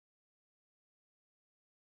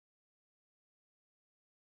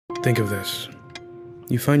Think of this.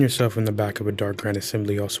 You find yourself in the back of a dark grand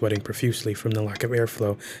assembly all sweating profusely from the lack of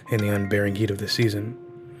airflow and the unbearing heat of the season.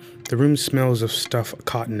 The room smells of stuffed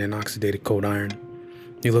cotton and oxidated cold iron.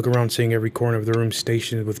 You look around seeing every corner of the room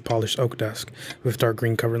stationed with polished oak desks with dark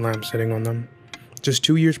green covered lamps sitting on them. Just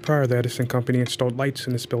 2 years prior, the Edison Company installed lights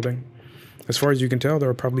in this building. As far as you can tell, there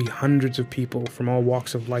are probably hundreds of people from all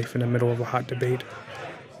walks of life in the middle of a hot debate.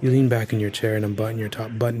 You lean back in your chair and unbutton your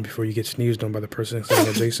top button before you get sneezed on by the person sitting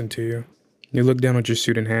adjacent to you. You look down at your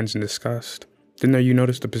suit and hands in disgust. Then there you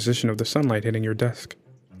notice the position of the sunlight hitting your desk.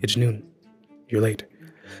 It's noon. You're late.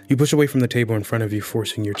 You push away from the table in front of you,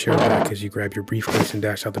 forcing your chair back as you grab your briefcase and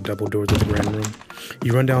dash out the double doors of the grand room.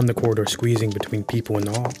 You run down the corridor, squeezing between people in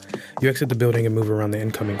the hall. You exit the building and move around the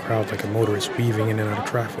incoming crowd like a motorist, weaving in and out of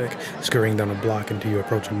traffic, scurrying down a block until you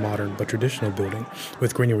approach a modern but traditional building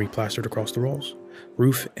with greenery plastered across the walls,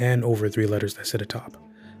 roof, and over 3 letters that sit atop.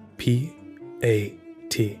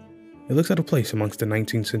 P-A-T. It looks out of place amongst the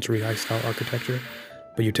 19th century high-style architecture,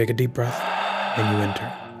 but you take a deep breath and you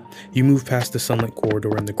enter. You move past the sunlit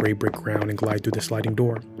corridor and the gray brick ground and glide through the sliding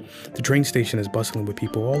door. The train station is bustling with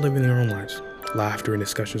people all living their own lives. Laughter and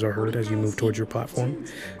discussions are heard as you move towards your platform.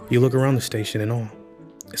 You look around the station in awe.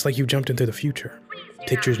 It's like you've jumped into the future.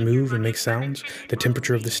 Pictures move and make sounds. The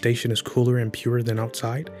temperature of the station is cooler and purer than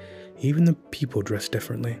outside. Even the people dress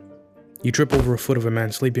differently. You trip over a foot of a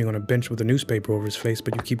man sleeping on a bench with a newspaper over his face,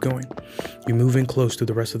 but you keep going. You move in close to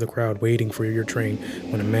the rest of the crowd, waiting for your train,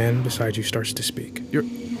 when a man beside you starts to speak.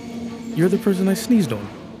 You're the person I sneezed on.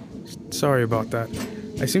 Sorry about that.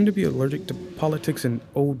 I seem to be allergic to politics and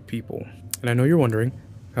old people. And I know you're wondering,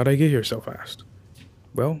 how'd I get here so fast?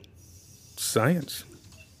 Well, science.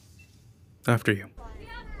 After you.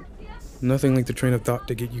 Nothing like the train of thought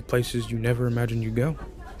to get you places you never imagined you'd go.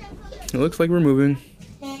 It looks like we're moving.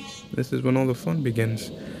 This is when all the fun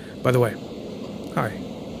begins. By the way, hi,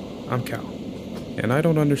 I'm Cal, and I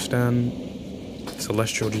don't understand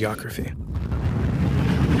celestial geography.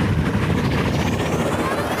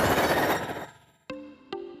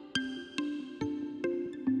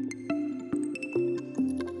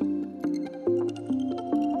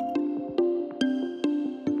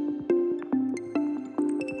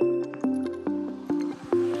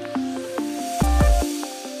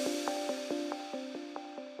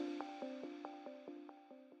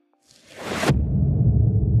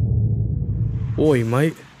 Oi,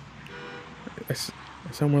 mate. I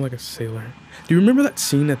sound more like a sailor. Do you remember that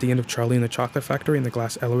scene at the end of Charlie and the Chocolate Factory in the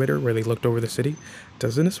glass elevator where they looked over the city?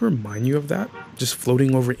 Doesn't this remind you of that? Just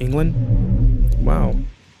floating over England? Wow.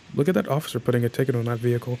 Look at that officer putting a ticket on that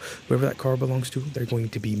vehicle. Whoever that car belongs to, they're going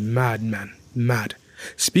to be mad, man. Mad.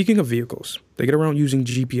 Speaking of vehicles, they get around using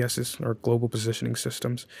GPSs, or global positioning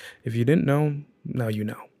systems. If you didn't know, now you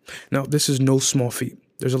know. Now, this is no small feat.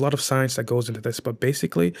 There's a lot of science that goes into this, but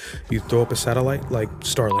basically, you throw up a satellite like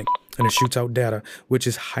Starlink, and it shoots out data, which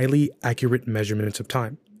is highly accurate measurements of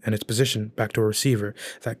time, and its position back to a receiver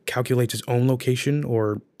that calculates its own location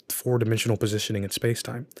or 4-dimensional positioning in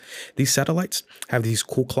space-time. These satellites have these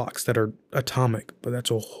cool clocks that are atomic, but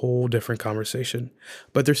that's a whole different conversation.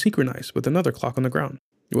 But they're synchronized with another clock on the ground.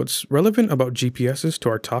 What's relevant about GPSs to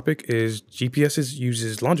our topic is GPSs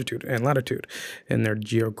uses longitude and latitude in their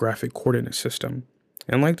geographic coordinate system.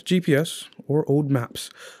 And like the GPS or old maps,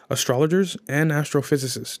 astrologers and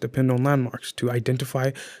astrophysicists depend on landmarks to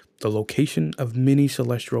identify the location of many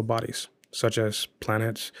celestial bodies, such as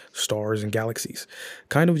planets, stars, and galaxies,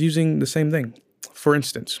 kind of using the same thing. For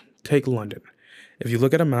instance, take London. If you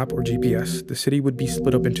look at a map or GPS, the city would be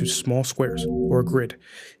split up into small squares or a grid,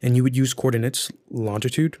 and you would use coordinates,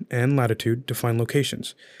 longitude, and latitude to find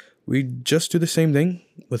locations. We just do the same thing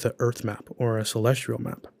with an Earth map or a celestial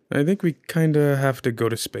map. I think we kinda have to go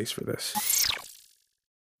to space for this.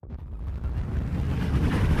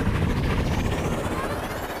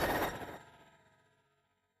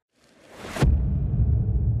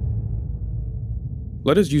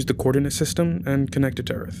 Let us use the coordinate system and connect it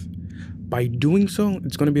to Earth. By doing so,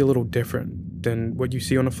 it's going to be a little different than what you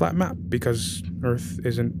see on a flat map because Earth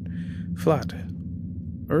isn't flat.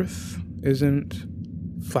 Earth isn't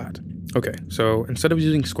flat. Okay, so instead of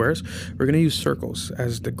using squares, we're going to use circles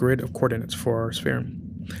as the grid of coordinates for our sphere.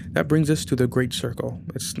 That brings us to the Great Circle.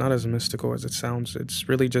 It's not as mystical as it sounds. It's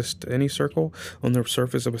really just any circle on the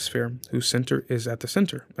surface of a sphere whose center is at the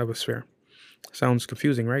center of a sphere. Sounds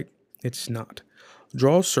confusing, right? It's not.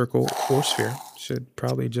 Draw a circle or sphere, should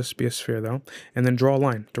probably just be a sphere though, and then draw a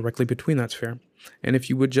line directly between that sphere. And if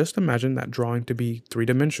you would just imagine that drawing to be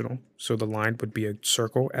 3-dimensional, so the line would be a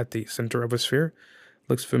circle at the center of a sphere,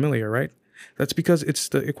 looks familiar, right? That's because it's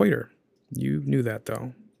the equator. You knew that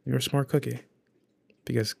though. You're a smart cookie.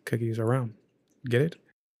 Because cookies are round. Get it?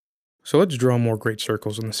 So let's draw more great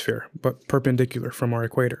circles in the sphere, but perpendicular from our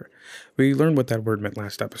equator. We learned what that word meant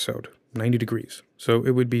last episode, 90 degrees. So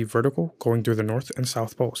it would be vertical, going through the north and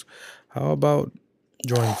south poles. How about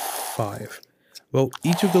drawing 5? Well,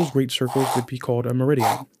 each of those great circles would be called a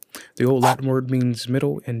meridian. The old Latin word means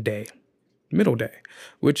middle and day. Middle day,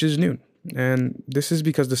 which is noon. And this is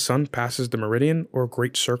because the sun passes the meridian or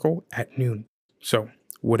great circle at noon. So,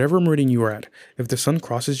 whatever meridian you are at, if the sun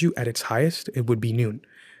crosses you at its highest, it would be noon.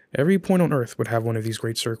 Every point on Earth would have one of these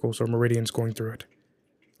great circles or meridians going through it.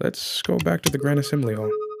 Let's go back to the Grand Assembly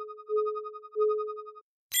Hall.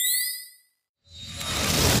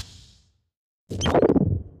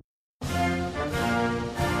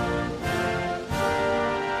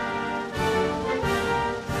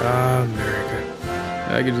 Ah, America.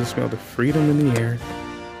 I can just smell the freedom in the air.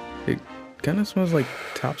 It kind of smells like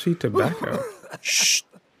topsy tobacco. Shh.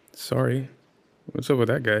 Sorry. What's up with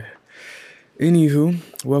that guy? Anywho,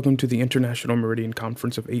 welcome to the International Meridian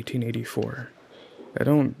Conference of 1884. I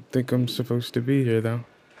don't think I'm supposed to be here, though.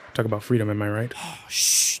 Talk about freedom, am I right?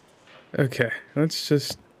 Shh. Okay, let's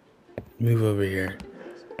just move over here.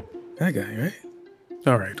 That guy, right?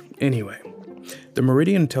 Alright, anyway. The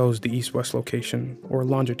meridian tells the east-west location, or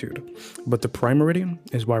longitude, but the prime meridian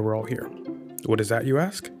is why we're all here. What is that, you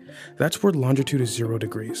ask? That's where longitude is 0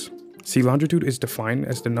 degrees. See, longitude is defined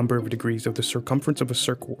as the number of degrees of the circumference of a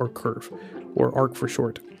circle or curve, or arc for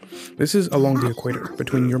short. This is along the equator,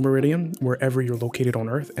 between your meridian, wherever you're located on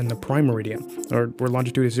Earth, and the prime meridian, or where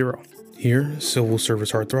longitude is 0. Here, Civil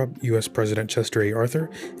Service heartthrob, U.S. President Chester A. Arthur,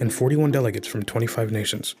 and 41 delegates from 25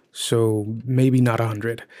 nations. So, maybe not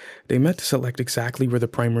 100. They met to select exactly where the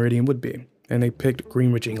prime meridian would be, and they picked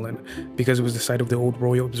Greenwich, England, because it was the site of the old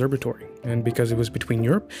Royal Observatory, and because it was between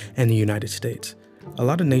Europe and the United States. A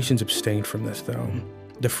lot of nations abstained from this, though.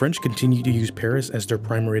 The French continued to use Paris as their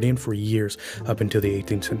prime meridian for years up until the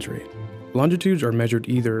 18th century. Longitudes are measured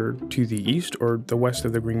either to the east or the west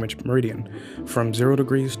of the Greenwich meridian, from 0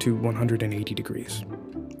 degrees to 180 degrees.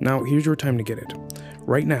 Now, here's your time to get it.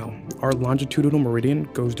 Right now, our longitudinal meridian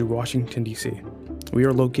goes to Washington, D.C. We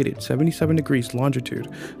are located 77 degrees longitude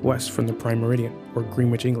west from the prime meridian, or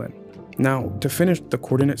Greenwich, England. Now, to finish the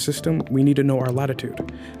coordinate system, we need to know our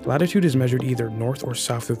latitude. Latitude is measured either north or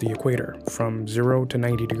south of the equator, from 0 to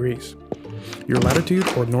 90 degrees. Your latitude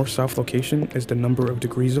or north-south location is the number of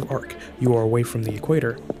degrees of arc you are away from the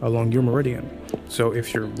equator along your meridian. So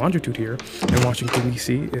if your longitude here in Washington,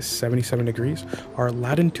 D.C. is 77 degrees, our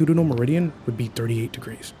latitudinal meridian would be 38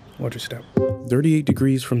 degrees. Watch your step. 38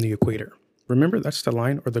 degrees from the equator. Remember, that's the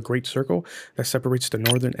line or the great circle that separates the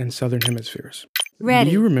northern and southern hemispheres. Ready.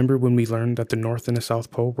 Do you remember when we learned that the North and the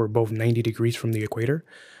South Pole were both 90 degrees from the equator?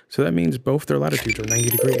 So that means both their latitudes are 90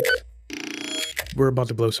 degrees. We're about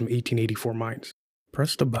to blow some 1884 minds.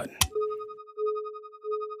 Press the button.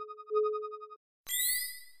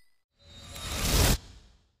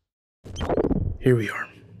 Here we are.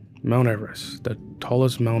 Mount Everest, the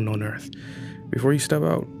tallest mountain on Earth. Before you step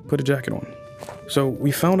out, put a jacket on. So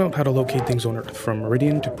we found out how to locate things on Earth, from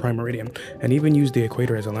meridian to prime meridian, and even use the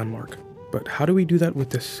equator as a landmark. But how do we do that with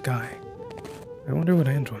the sky? I wonder what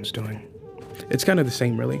Antoine's doing. It's kind of the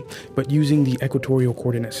same, really, but using the equatorial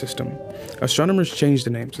coordinate system. Astronomers changed the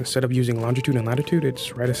names. Instead of using longitude and latitude,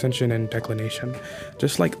 it's right ascension and declination.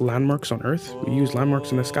 Just like landmarks on Earth, we use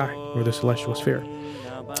landmarks in the sky, or the celestial sphere.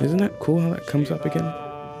 Isn't that cool how that comes up again?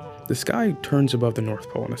 The sky turns above the North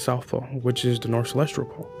Pole and the South Pole, which is the North Celestial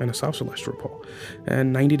Pole and the South Celestial Pole.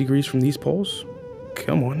 And 90 degrees from these poles?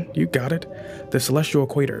 Come on, you got it. The celestial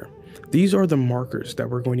equator. These are the markers that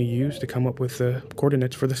we're going to use to come up with the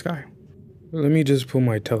coordinates for the sky. Let me just pull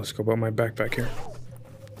my telescope out my backpack here.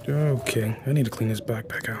 Okay, I need to clean this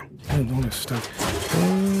backpack out. All this stuff.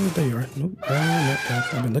 There you are. Nope, not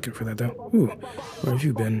that. I've been looking for that, though. Ooh, where have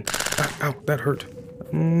you been? Ow, that hurt.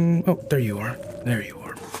 Oh, there you are. There you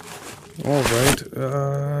are. All right.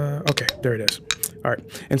 Okay, there it is. All right,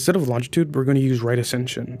 instead of longitude, we're going to use right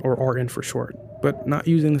ascension, or RN for short, but not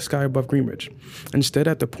using the sky above Greenwich. Instead,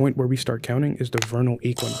 at the point where we start counting is the vernal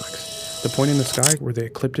equinox, the point in the sky where the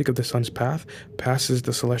ecliptic of the sun's path passes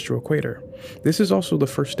the celestial equator. This is also the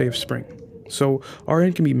first day of spring. So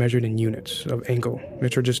RN can be measured in units of angle,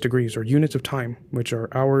 which are just degrees, or units of time, which are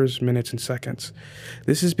hours, minutes, and seconds.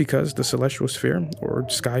 This is because the celestial sphere, or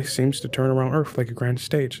sky, seems to turn around Earth like a grand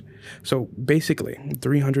stage. So basically,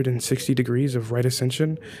 360 degrees of right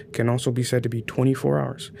ascension can also be said to be 24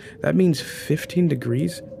 hours. That means 15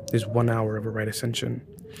 degrees is 1 hour of a right ascension.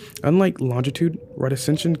 Unlike longitude, right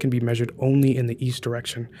ascension can be measured only in the east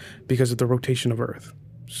direction because of the rotation of Earth.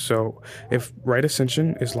 So if right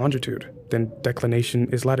ascension is longitude, then declination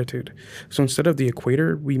is latitude. So instead of the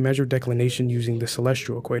equator, we measure declination using the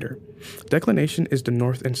celestial equator. Declination is the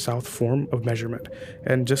north and south form of measurement,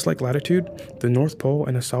 and just like latitude, the North Pole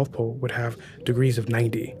and the South Pole would have degrees of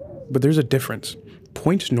 90. But there's a difference.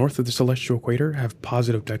 Points north of the celestial equator have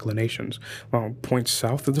positive declinations, while points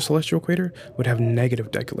south of the celestial equator would have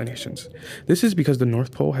negative declinations. This is because the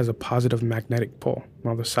North Pole has a positive magnetic pole,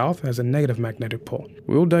 while the South has a negative magnetic pole.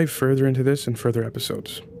 We'll dive further into this in further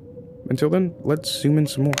episodes. Until then, let's zoom in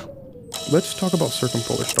some more. Let's talk about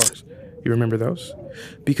circumpolar stars. You remember those?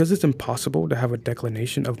 Because it's impossible to have a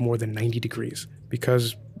declination of more than 90 degrees,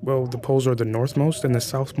 because, well, the poles are the northmost and the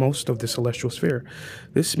southmost of the celestial sphere.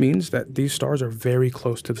 This means that these stars are very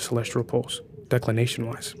close to the celestial poles,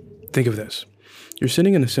 declination-wise. Think of this. You're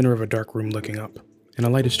sitting in the center of a dark room looking up, and a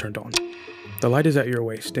light is turned on. The light is at your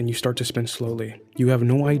waist, and you start to spin slowly. You have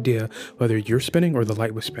no idea whether you're spinning or the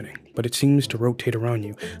light was spinning, but it seems to rotate around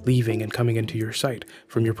you, leaving and coming into your sight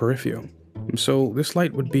from your peripheral. So this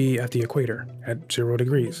light would be at the equator, at 0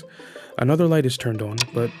 degrees. Another light is turned on,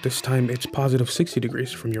 but this time it's positive 60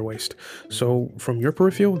 degrees from your waist. So from your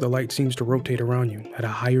peripheral, the light seems to rotate around you at a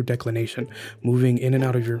higher declination, moving in and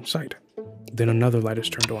out of your sight. Then another light is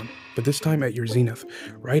turned on, but this time at your zenith,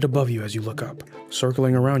 right above you as you look up,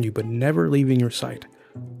 circling around you but never leaving your sight.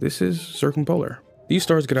 This is circumpolar. These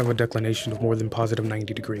stars could have a declination of more than positive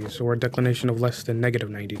 90 degrees, or a declination of less than negative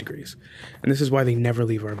 90 degrees, and this is why they never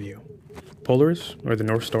leave our view. Polaris, or the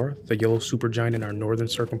North Star, the yellow supergiant in our northern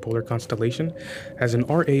circumpolar constellation, has an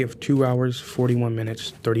RA of 2 hours, 41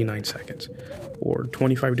 minutes, 39 seconds, or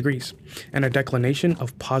 25 degrees, and a declination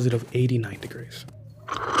of positive 89 degrees.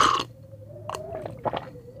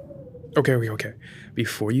 Okay.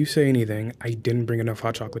 Before you say anything, I didn't bring enough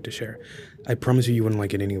hot chocolate to share. I promise you wouldn't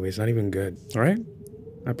like it anyway. It's not even good, alright?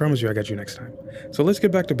 I promise you I got you next time. So let's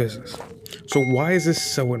get back to business. So why is this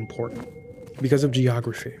so important? Because of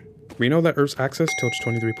geography. We know that Earth's axis tilts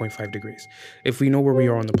 23.5 degrees. If we know where we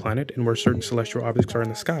are on the planet and where certain celestial objects are in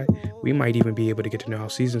the sky, we might even be able to get to know how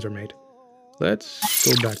seasons are made. Let's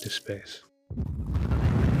go back to space.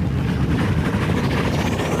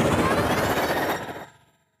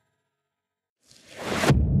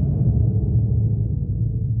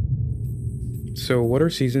 So what are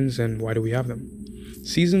seasons and why do we have them?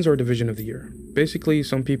 Seasons are a division of the year. Basically,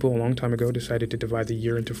 some people a long time ago decided to divide the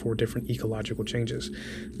year into 4 different ecological changes.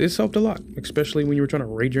 This helped a lot, especially when you were trying to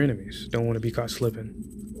raid your enemies. Don't want to be caught slipping.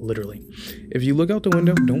 Literally. If you look out the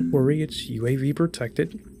window, don't worry, it's UAV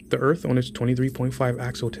protected. The Earth, on its 23.5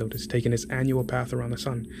 axial tilt, is taking its annual path around the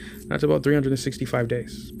Sun. That's about 365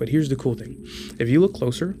 days. But here's the cool thing. If you look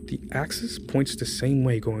closer, the axis points the same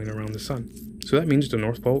way going around the Sun. So that means the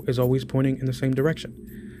North Pole is always pointing in the same direction.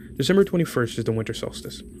 December 21st is the winter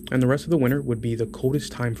solstice, and the rest of the winter would be the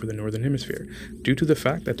coldest time for the Northern Hemisphere, due to the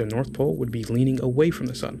fact that the North Pole would be leaning away from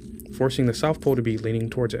the Sun, forcing the South Pole to be leaning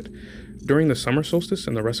towards it. During the summer solstice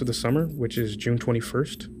and the rest of the summer, which is June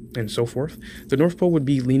 21st, and so forth, the North Pole would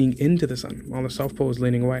be leaning into the Sun, while the South Pole is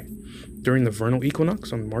leaning away. During the vernal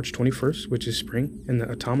equinox on March 21st, which is spring, and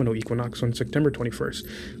the autumnal equinox on September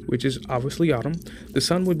 21st, which is obviously autumn, the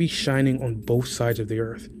Sun would be shining on both sides of the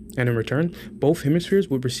Earth, and in return, both hemispheres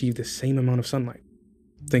would receive the same amount of sunlight.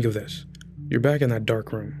 Think of this. You're back in that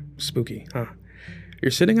dark room. Spooky, huh?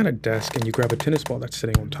 You're sitting at a desk and you grab a tennis ball that's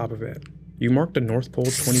sitting on top of it. You mark the North Pole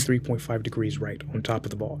 23.5 degrees right on top of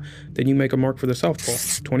the ball. Then you make a mark for the South Pole,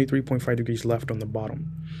 23.5 degrees left on the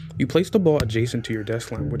bottom. You place the ball adjacent to your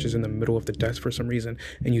desk lamp, which is in the middle of the desk for some reason,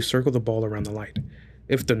 and you circle the ball around the light.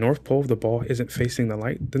 If the North Pole of the ball isn't facing the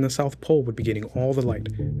light, then the South Pole would be getting all the light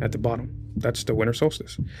at the bottom. That's the winter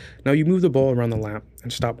solstice. Now you move the ball around the lamp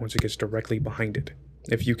and stop once it gets directly behind it.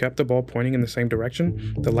 If you kept the ball pointing in the same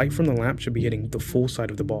direction, the light from the lamp should be hitting the full side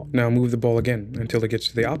of the ball. Now move the ball again until it gets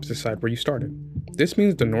to the opposite side where you started. This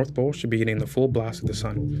means the North Pole should be getting the full blast of the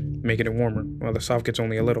sun, making it warmer, while the South gets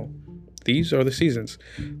only a little. These are the seasons.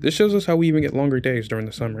 This shows us how we even get longer days during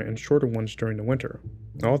the summer and shorter ones during the winter.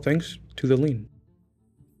 All thanks to the lean.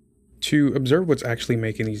 To observe what's actually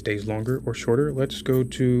making these days longer or shorter, let's go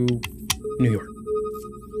to New York.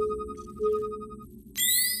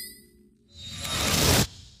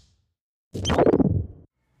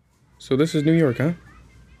 So this is New York, huh?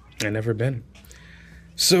 I've never been.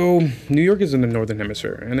 So New York is in the Northern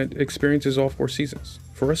Hemisphere, and it experiences all 4 seasons.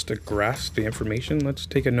 For us to grasp the information, let's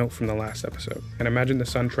take a note from the last episode, and imagine the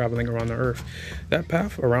sun traveling around the Earth. That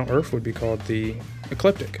path around Earth would be called the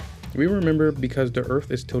ecliptic. We remember because the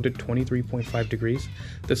Earth is tilted 23.5 degrees,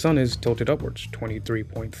 the sun is tilted upwards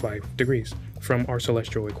 23.5 degrees from our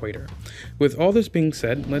celestial equator. With all this being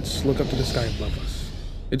said, let's look up to the sky above us.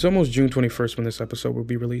 It's almost June 21st when this episode will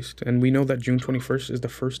be released, and we know that June 21st is the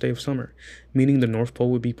first day of summer, meaning the North Pole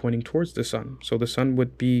would be pointing towards the sun, so the sun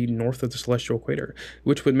would be north of the celestial equator,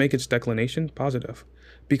 which would make its declination positive.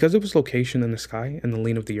 Because of its location in the sky and the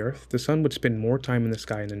lean of the Earth, the sun would spend more time in the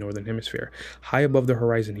sky in the northern hemisphere, high above the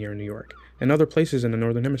horizon here in New York, and other places in the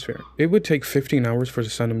northern hemisphere. It would take 15 hours for the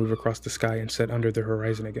sun to move across the sky and set under the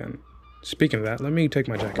horizon again. Speaking of that, let me take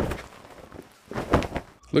my jacket off.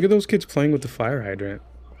 Look at those kids playing with the fire hydrant.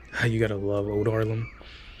 You gotta love Old Harlem.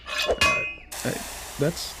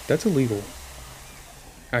 That's illegal.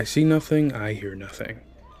 I see nothing, I hear nothing.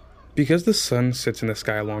 Because the sun sits in the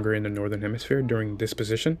sky longer in the northern hemisphere during this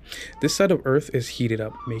position, this side of Earth is heated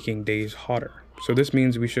up, making days hotter. So this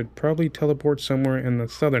means we should probably teleport somewhere in the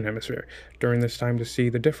southern hemisphere during this time to see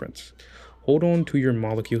the difference. Hold on to your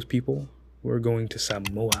molecules, people. We're going to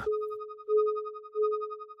Samoa.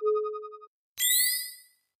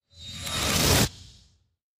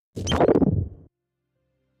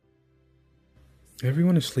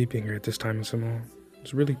 Everyone is sleeping here at this time in Samoa.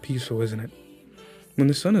 It's really peaceful, isn't it? When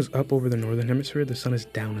the sun is up over the northern hemisphere, the sun is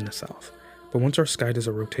down in the south. But once our sky does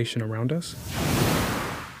a rotation around us,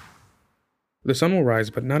 the sun will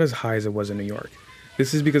rise, but not as high as it was in New York.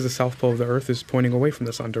 This is because the south pole of the Earth is pointing away from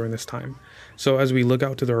the sun during this time. So as we look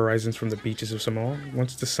out to the horizons from the beaches of Samoa,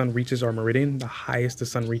 once the sun reaches our meridian, the highest the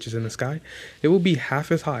sun reaches in the sky, it will be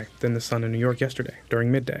half as high than the sun in New York yesterday,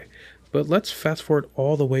 during midday. But let's fast forward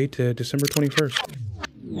all the way to December 21st.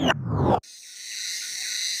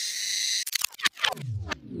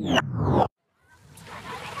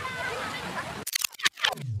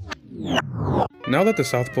 Now that the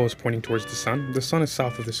South Pole is pointing towards the sun is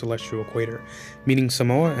south of the celestial equator, meaning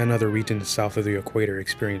Samoa and other regions south of the equator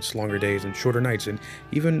experience longer days and shorter nights and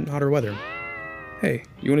even hotter weather. Hey,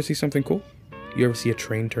 you want to see something cool? You ever see a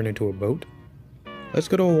train turn into a boat? Let's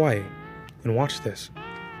go to Hawaii and watch this.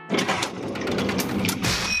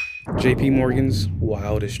 JP Morgan's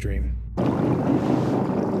wildest dream.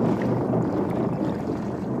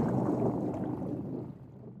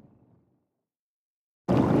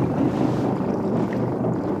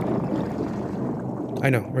 I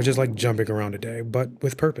know, we're just like jumping around today, but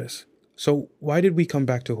with purpose. So why did we come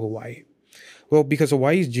back to Hawaii? Well, because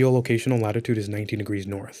Hawaii's geolocational latitude is 19 degrees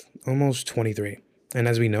north, almost 23. And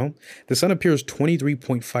as we know, the sun appears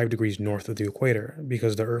 23.5 degrees north of the equator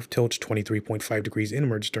because the Earth tilts 23.5 degrees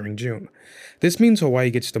inwards during June. This means Hawaii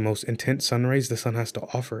gets the most intense sun rays the sun has to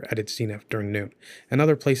offer at its zenith during noon, and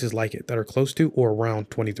other places like it that are close to or around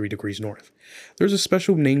 23 degrees north. There's a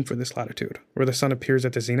special name for this latitude, where the sun appears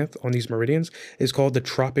at the zenith on these meridians is called the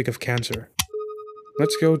Tropic of Cancer.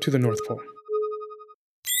 Let's go to the North Pole.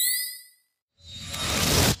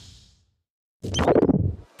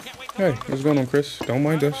 Hey, what's going on, Chris? Don't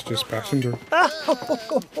mind us, just passing through.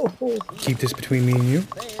 Keep this between me and you.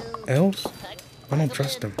 Else, I don't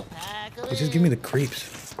trust them. They just give me the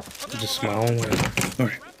creeps. Just smile and wave.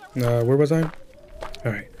 Alright, where was I?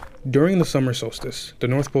 Alright, during the summer solstice, the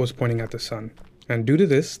North Pole is pointing at the sun. And due to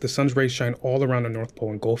this, the sun's rays shine all around the North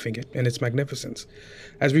Pole, engulfing it in its magnificence.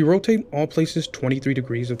 As we rotate, all places 23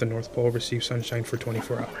 degrees of the North Pole receive sunshine for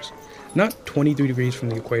 24 hours. Not 23 degrees from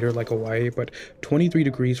the equator like Hawaii, but 23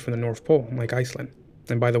 degrees from the North Pole like Iceland.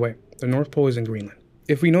 And by the way, the North Pole is in Greenland.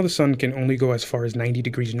 If we know the sun can only go as far as 90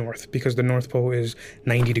 degrees north because the North Pole is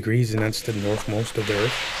 90 degrees and that's the northmost of the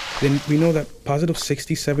Earth, then we know that positive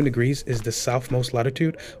 67 degrees is the southmost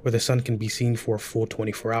latitude where the sun can be seen for a full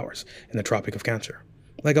 24 hours in the Tropic of Cancer.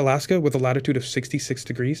 Like Alaska with a latitude of 66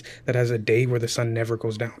 degrees that has a day where the sun never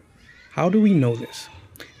goes down. How do we know this?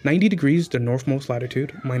 90 degrees, the northmost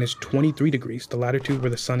latitude, minus 23 degrees, the latitude where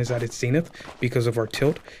the sun is at its zenith because of our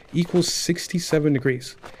tilt, equals 67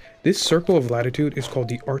 degrees. This circle of latitude is called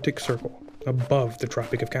the Arctic Circle, above the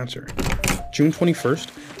Tropic of Cancer. June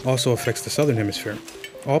 21st also affects the southern hemisphere.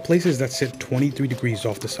 All places that sit 23 degrees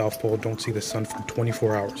off the South Pole don't see the sun for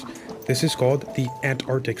 24 hours. This is called the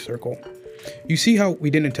Antarctic Circle. You see how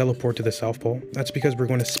we didn't teleport to the South Pole? That's because we're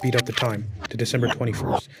going to speed up the time to December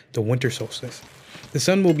 21st, the winter solstice. The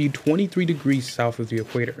sun will be 23 degrees south of the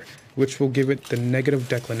equator, which will give it the negative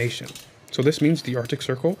declination. So this means the Arctic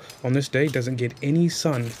Circle on this day doesn't get any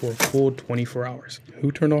sun for a full 24 hours.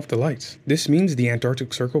 Who turned off the lights? This means the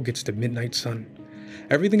Antarctic Circle gets the midnight sun.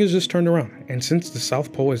 Everything is just turned around, and since the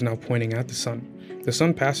South Pole is now pointing at the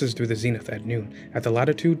sun passes through the zenith at noon at the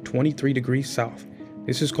latitude 23 degrees south.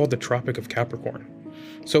 This is called the Tropic of Capricorn.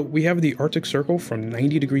 So we have the Arctic Circle from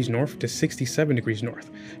 90 degrees north to 67 degrees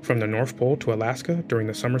north. From the North Pole to Alaska during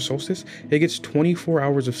the summer solstice, it gets 24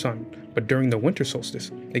 hours of sun, but during the winter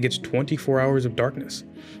solstice, it gets 24 hours of darkness.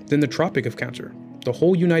 Then the Tropic of Cancer, The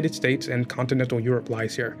whole United States and continental Europe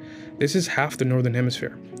lies here. This is half the northern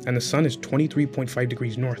hemisphere, and the sun is 23.5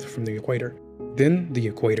 degrees north from the equator. Then the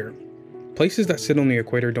equator. Places that sit on the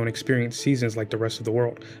equator don't experience seasons like the rest of the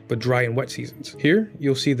world, but dry and wet seasons. Here,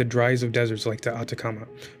 you'll see the driest of deserts like the Atacama,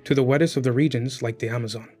 to the wettest of the regions like the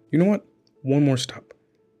Amazon. You know what? One more stop.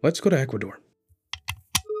 Let's go to Ecuador.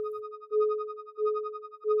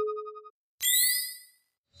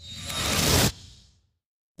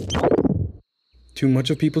 To much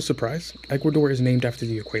of people's surprise, Ecuador is named after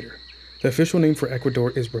the equator. The official name for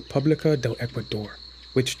Ecuador is República del Ecuador,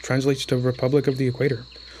 which translates to Republic of the Equator.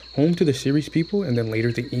 Home to the Seris people and then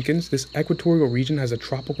later the Incans, this equatorial region has a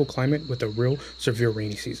tropical climate with a real severe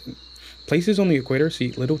rainy season. Places on the equator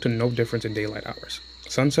see little to no difference in daylight hours.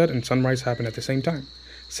 Sunset and sunrise happen at the same time,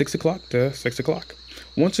 6 o'clock to 6 o'clock.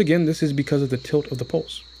 Once again, this is because of the tilt of the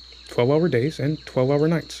poles. 12-hour days and 12-hour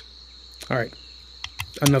nights. Alright,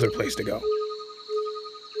 another place to go.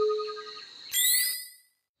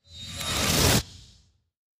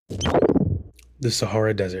 The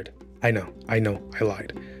Sahara Desert. I know, I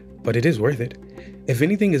lied. But it is worth it. If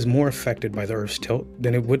anything is more affected by the Earth's tilt,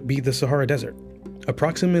 then it would be the Sahara Desert.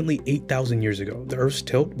 Approximately 8,000 years ago, the Earth's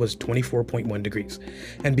tilt was 24.1 degrees.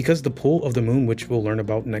 And because the pull of the moon, which we'll learn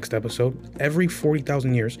about next episode, every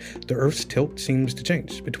 40,000 years, the Earth's tilt seems to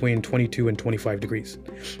change between 22 and 25 degrees.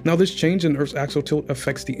 Now this change in Earth's axial tilt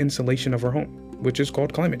affects the insulation of our home, which is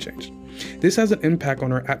called climate change. This has an impact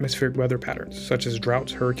on our atmospheric weather patterns, such as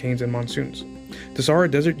droughts, hurricanes, and monsoons. The Sahara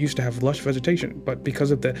Desert used to have lush vegetation, but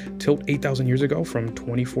because of the tilt 8,000 years ago from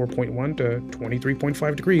 24.1 to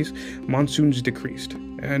 23.5 degrees, monsoons decreased.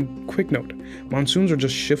 And quick note, monsoons are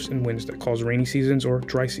just shifts in winds that cause rainy seasons or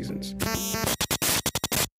dry seasons.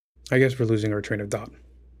 I guess we're losing our train of thought.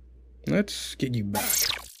 Let's get you back.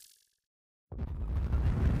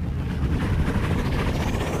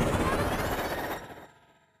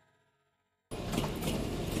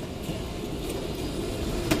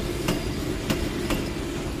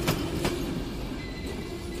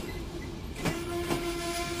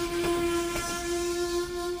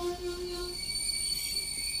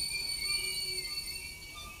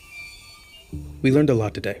 We learned a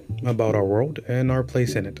lot today about our world and our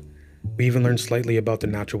place in it. We even learned slightly about the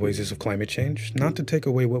natural ways of climate change, not to take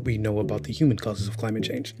away what we know about the human causes of climate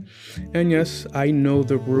change. And yes, I know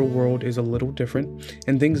the real world is a little different,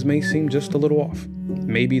 and things may seem just a little off.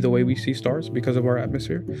 Maybe the way we see stars because of our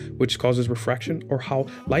atmosphere, which causes refraction, or how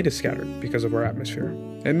light is scattered because of our atmosphere.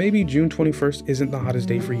 And maybe June 21st isn't the hottest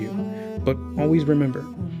day for you. But always remember,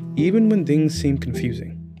 even when things seem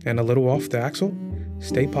confusing and a little off the axle,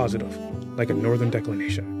 stay positive, like a northern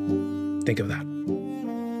declination. Think of that.